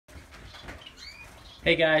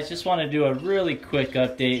Hey guys, just want to do a really quick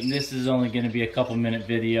update, and this is only going to be a couple-minute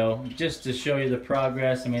video just to show you the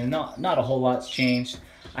progress. I mean, not a whole lot's changed.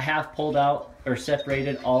 I have pulled out or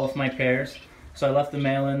separated all of my pairs, so I left the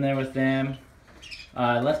male in there with them.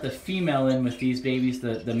 I left the female in with these babies.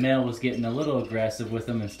 The male was getting a little aggressive with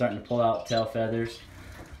them and starting to pull out tail feathers,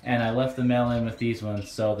 and I left the male in with these ones.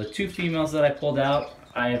 So the two females that I pulled out,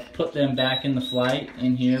 I have put them back in the flight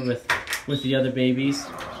in here with the other babies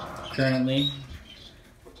currently.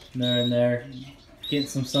 They're in there getting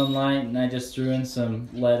some sunlight, and I just threw in some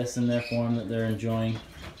lettuce in there for them that they're enjoying.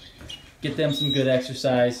 Get them some good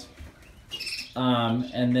exercise.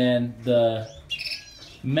 And then the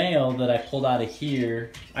male that I pulled out of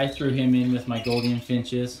here, I threw him in with my Golden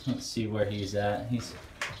finches. Let's see where he's at. He's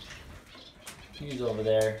over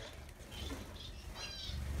there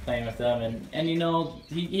playing with them, and you know,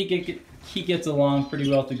 he gets along pretty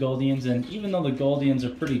well with the Goldians, and even though the Goldians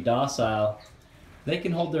are pretty docile, they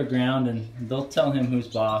can hold their ground and they'll tell him who's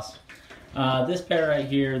boss. This pair right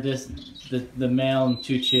here, the male and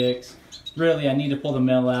two chicks, really I need to pull the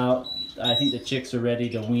male out. I think the chicks are ready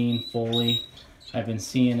to wean fully. I've been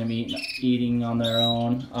seeing them eating on their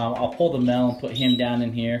own. I'll pull the male and put him down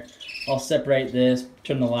in here. I'll separate this,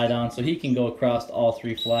 turn the light on so he can go across all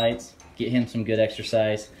three flights, get him some good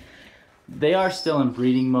exercise. They are still in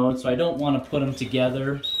breeding mode, so I don't want to put them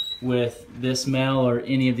together with this male or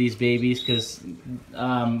any of these babies, because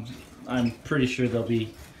I'm pretty sure they'll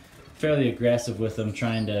be fairly aggressive with them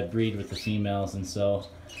trying to breed with the females, and so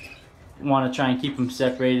I want to try and keep them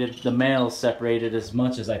separated, the males separated as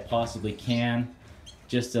much as I possibly can,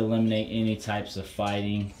 just to eliminate any types of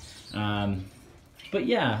fighting. But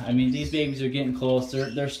yeah, I mean, these babies are getting close.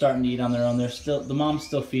 They're starting to eat on their own. The mom's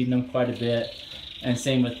still feeding them quite a bit, and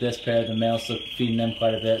same with this pair, the male's still feeding them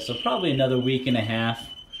quite a bit. So probably another week and a half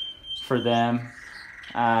for them,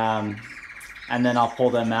 and then I'll pull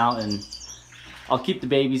them out, and I'll keep the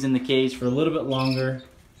babies in the cage for a little bit longer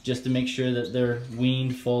just to make sure that they're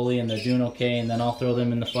weaned fully and they're doing okay, and then I'll throw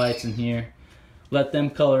them in the flights in here, let them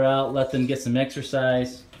color out, let them get some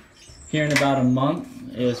exercise. Here in about a month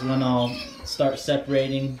is when I'll start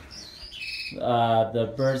separating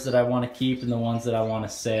the birds that I want to keep and the ones that I want to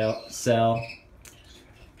sell.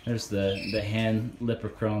 There's the hen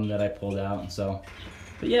liprochrome that I pulled out, and so,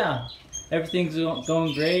 but yeah, everything's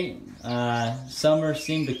going great. Summer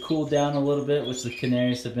seemed to cool down a little bit, which the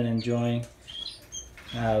canaries have been enjoying.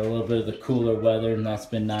 A little bit of the cooler weather, and that's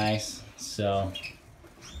been nice. So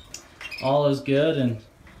all is good, and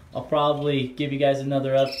I'll probably give you guys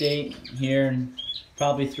another update here in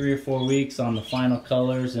probably 3 or 4 weeks on the final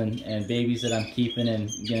colors and babies that I'm keeping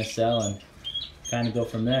and gonna sell, and kind of go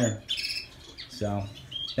from there. So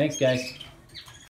thanks guys.